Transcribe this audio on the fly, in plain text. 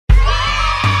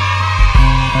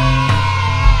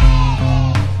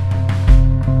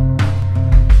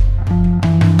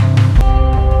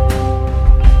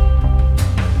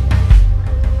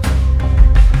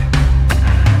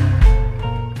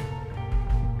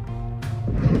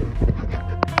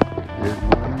Good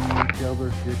morning,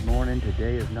 shelvers. Good morning.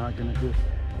 Today is not going to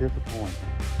disappoint.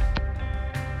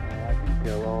 I can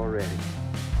tell already.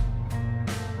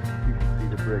 You can see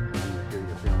the bricks. I'm going to show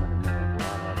you a film in a minute.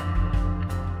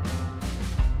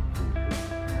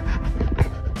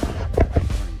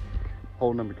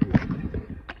 Hole number 2.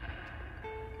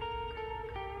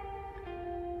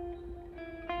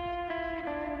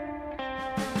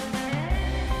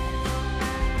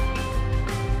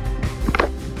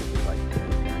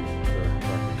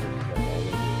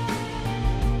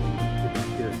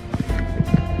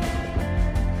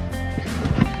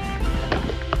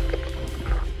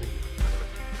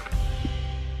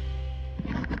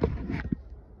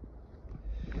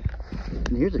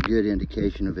 And here's a good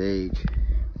indication of age.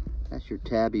 That's your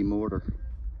tabby mortar.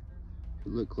 If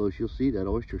you look close, you'll see that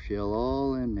oyster shell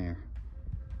all in there.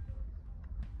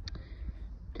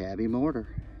 Tabby mortar,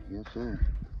 yes sir.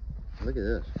 Look at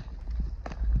this.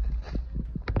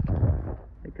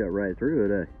 They cut right through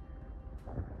it,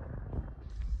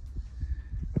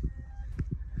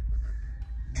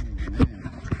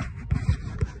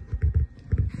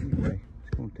 Anyway,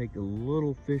 it's going to take a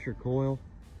little fisher coil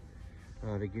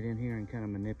to get in here and kind of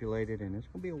manipulate it, and it's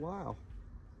going to be a while.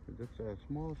 It's a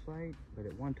small site, but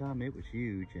at one time it was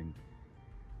huge, and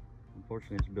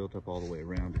unfortunately it's built up all the way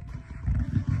around it.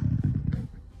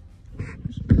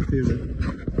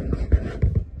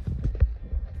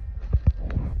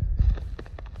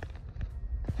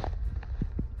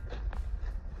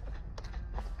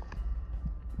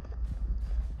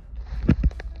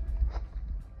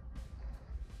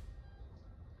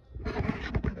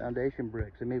 Foundation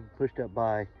bricks. They may be pushed up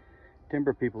by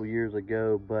timber people years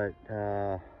ago, but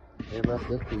they left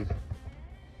this piece.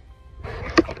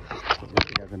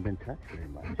 It hasn't been touched very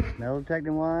much. Metal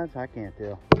detecting wise, I can't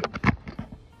tell.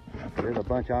 There's a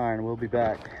bunch of iron. We'll be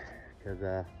back because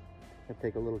I have to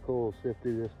take a little coal to sift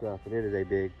through this stuff, but it is a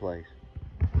big place.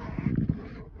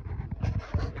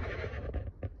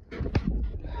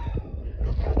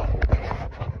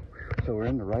 So we're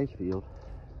in the rice field,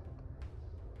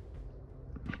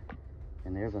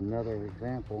 and there's another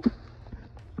example.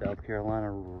 South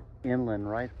Carolina inland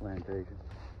rice plantation.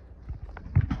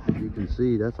 As you can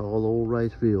see, that's all old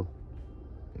rice field.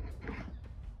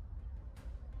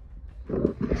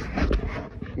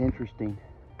 Interesting.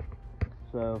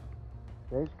 So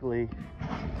basically,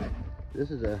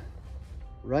 this is a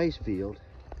rice field,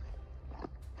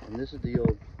 and this is the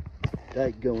old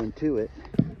dike going to it,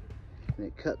 and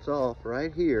it cuts off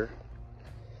right here.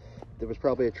 There was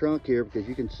probably a trunk here, because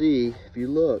you can see, if you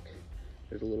look,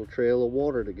 there's a little trail of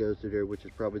water that goes through there, which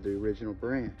is probably the original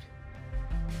branch.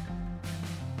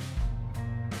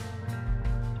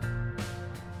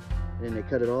 And they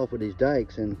cut it off with these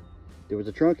dikes, and there was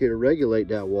a trunk here to regulate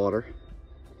that water.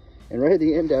 And right at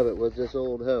the end of it was this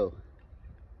old hoe.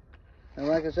 And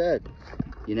like I said,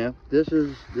 you know, this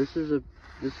is the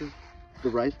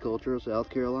rice culture of South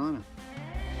Carolina.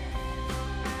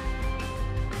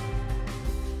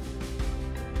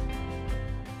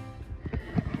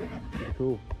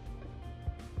 Cool.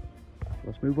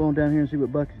 Let's move on down here and see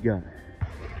what Bucky's got.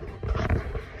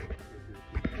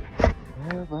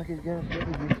 Well, Bucky's got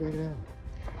something. Let's check it out.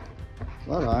 A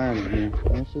lot of iron in here.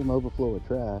 There's some overflow of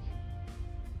trash.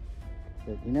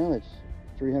 But you know, it's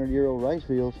 300-year-old rice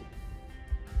fields.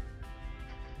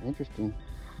 Interesting.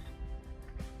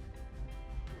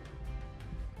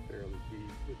 Fairly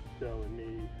deep, what you're telling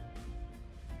me.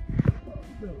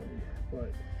 Really,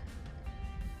 but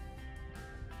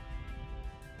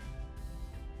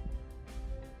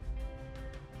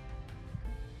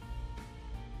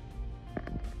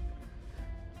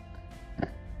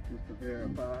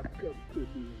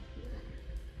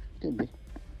Could be.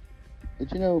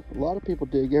 But you know, a lot of people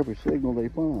dig every signal they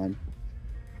find.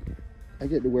 I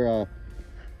get to where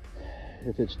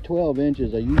if it's 12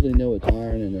 inches, I usually know it's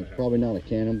iron, and it's probably not a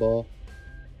cannonball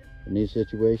in these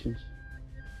situations.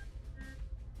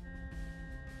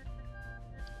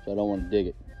 So I don't want to dig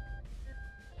it.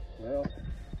 well,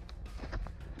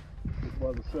 this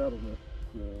was a settlement,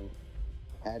 so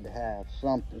Had to have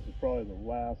something. this is probably the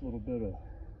last little bit of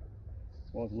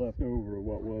what's left over of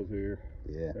what was here.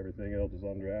 Yeah, Everything else is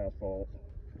under asphalt.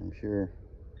 I'm sure.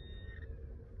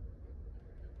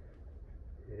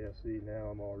 Yeah, see, now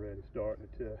I'm already starting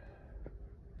to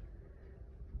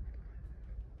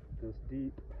this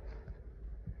deep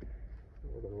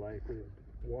with a likely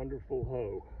wonderful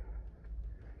hoe.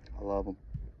 I love them.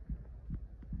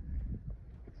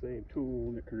 Same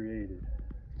tool that created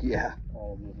Yeah,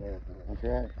 all of this earth. that's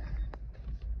right.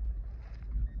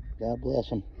 God bless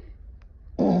them.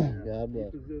 God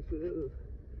bless. Deep as this is,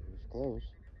 It's close.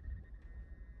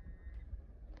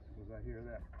 I hear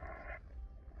that.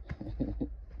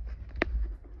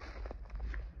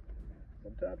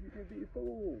 Sometimes you can be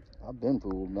fooled. I've been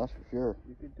fooled, that's for sure.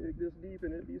 You can dig this deep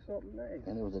and it'd be something nice.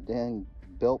 And it was a dang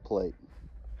belt plate.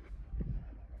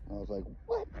 I was like,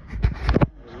 what?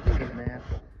 Man.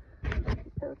 It's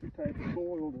the perfect type of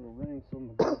soil that'll wring some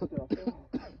of the stuff out.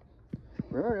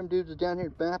 Remember, them dudes was down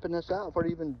here mapping this out before they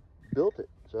even built it.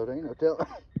 So they ain't no telling.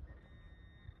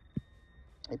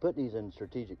 They put these in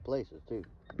strategic places too,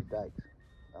 these dikes,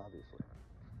 obviously.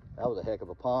 That was a heck of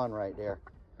a pond right there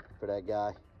for that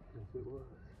guy. Yes, it was.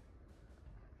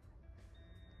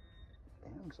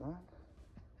 Damn, son.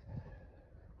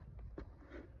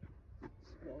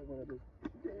 Probably one of those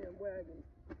damn wagons.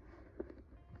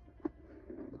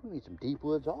 We need some deep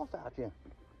woods off out here.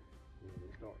 Yeah, they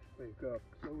start to think up,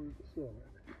 so is the sun.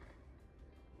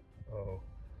 Oh,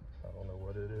 I don't know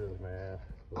what it is, man.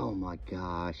 Oh my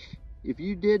gosh. If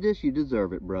you did this, you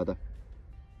deserve it, brother.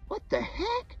 What the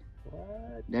heck?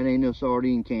 What? That ain't no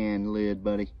sardine can lid,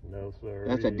 buddy. No, sir.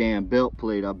 That's a damn belt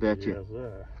plate, I bet you. Yes,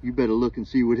 sir. You better look and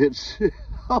see what it's.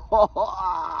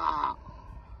 Oh,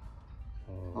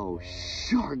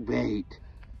 shark bait.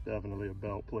 Definitely a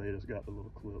belt plate. It's got the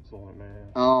little clips on it, man.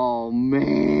 Oh,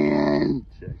 man.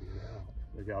 Check it out.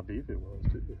 Look how deep it was,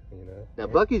 too, you know. Now,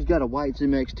 Bucky's got a white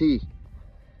MXT.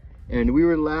 And we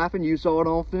were laughing. You saw it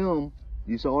on film.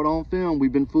 You saw it on film.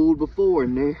 We've been fooled before,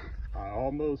 and they... I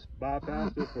almost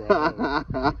bypassed it for a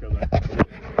moment because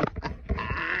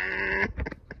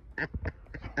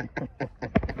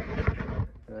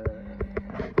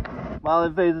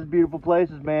Smiling faces, beautiful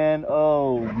places, man.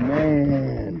 Oh,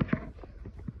 man.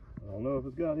 I don't know if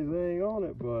it's got anything on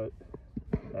it, but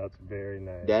that's very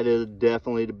nice. That is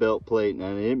definitely the belt plate.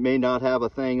 And it may not have a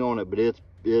thing on it, but it's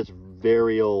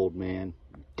very old, man.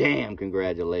 Damn,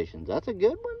 congratulations. That's a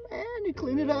good one, man. You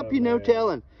clean it up, you no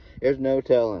telling. There's no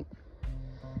telling.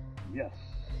 Yes.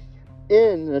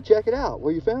 Now check it out,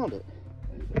 where you found it.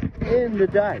 In the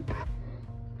dike.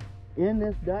 In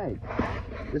this dike.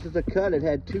 This is a cut. It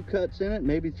had 2 cuts in it,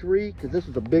 maybe 3, because this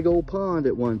was a big old pond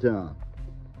at one time.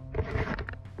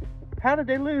 How did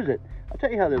they lose it? I'll tell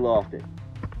you how they lost it.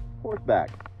 Horseback.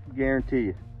 Guarantee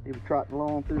you. He was trotting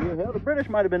along through here. Hell, the British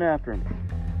might have been after him.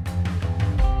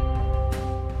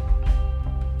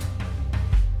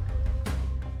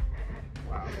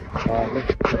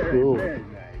 Cool. Very nice.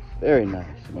 Very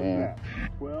nice, man.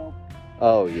 12?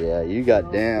 Oh yeah, you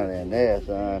got down in there,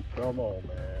 son. Come on,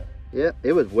 man. Yep,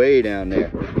 it was way down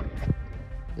there.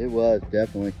 It was,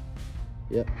 definitely.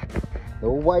 Yep. The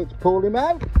old whites pulled him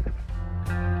out.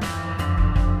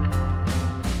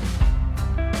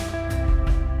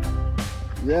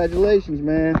 Congratulations,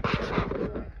 man.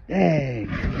 Dang.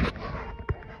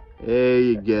 There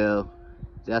you go.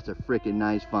 That's a freaking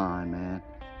nice find, man.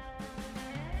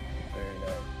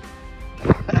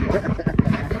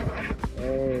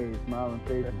 Hey, smiling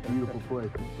faces, beautiful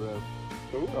places, bro.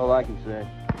 Cool. That's all I can say.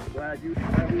 Glad you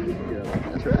had me together.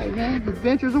 That's right, man.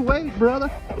 Adventures await, brother.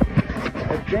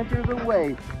 Adventures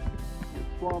await.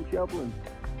 Swamp shoveling.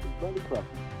 Buddy Bucky.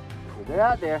 So they're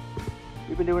out there.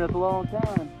 We've been doing this a long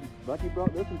time. Bucky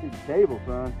brought this one to the table,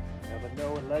 son. Never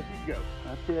know unless you go.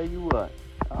 I tell you what.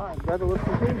 All right, brother, let's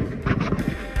continue.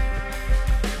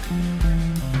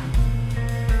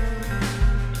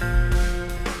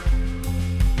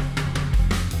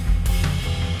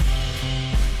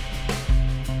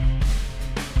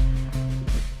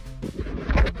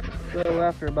 So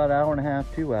after about an hour and a half,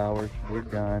 2 hours, we're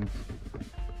done.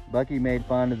 Bucky made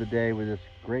fun of the day with this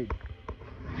great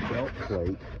belt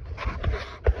plate.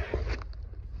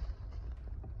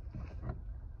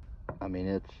 I mean,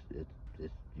 it's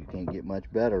you can't get much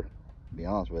better, to be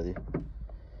honest with you.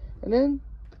 And then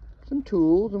some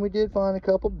tools, and we did find a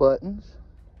couple buttons.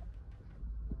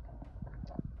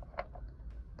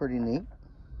 Pretty neat.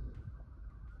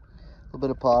 A little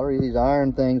bit of pottery. These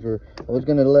iron things were, I was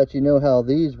going to let you know how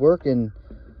these work in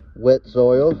wet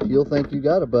soil. You'll think you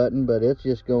got a button, but it's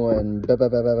just going bap,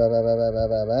 bap, bap, bap, bap, bap, bap,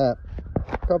 bap, bap.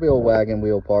 Probably old wagon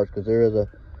wheel parts, because there is a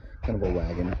kind of a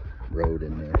wagon road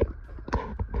in there.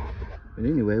 But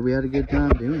anyway, we had a good time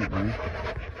doing it, man.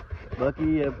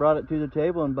 Bucky brought it to the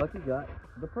table, and Bucky got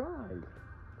the prize.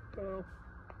 Well,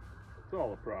 it's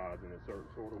all a prize in a certain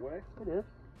sort of way. It is.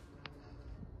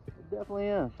 It definitely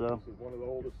is. So this is one of the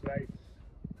oldest sites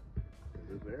in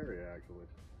this area, actually.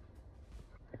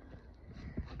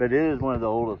 but it is one of the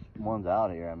oldest ones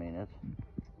out here. I mean, it's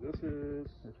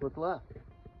what's left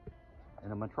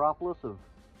in a metropolis of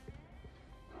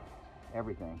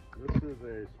everything. This is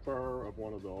a spur of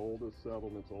one of the oldest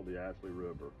settlements on the Ashley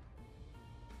River.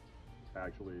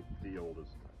 Actually, the oldest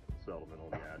settlement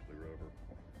on the Ashley River.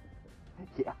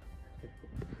 Yeah.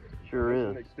 sure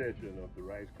is. It's an extension of the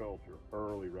rice culture,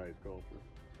 early rice culture.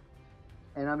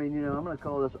 And I mean, you know, I'm going to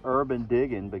call this urban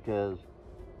digging because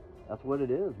that's what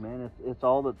it is, man. It's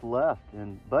all that's left.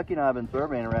 And Bucky and I have been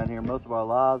surveying around here most of our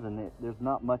lives, and there's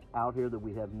not much out here that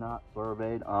we have not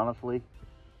surveyed, honestly,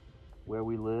 where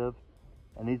we live.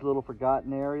 And these little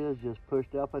forgotten areas just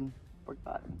pushed up and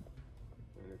forgotten.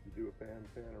 And if you do a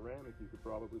panoramic, you could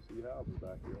probably see houses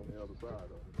back here on the other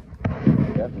side of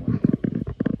it. Definitely.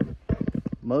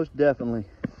 Most definitely.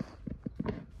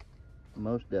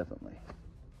 Most definitely.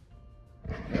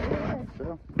 Alright,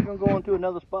 so we're going to go on to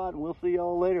another spot, and we'll see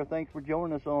y'all later. Thanks for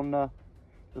joining us on the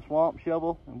Swamp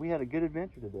Shovel, and we had a good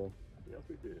adventure today. Yes,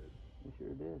 we did. We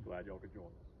sure did. Glad y'all could join us.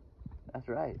 That's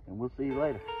right, and we'll see you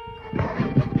later.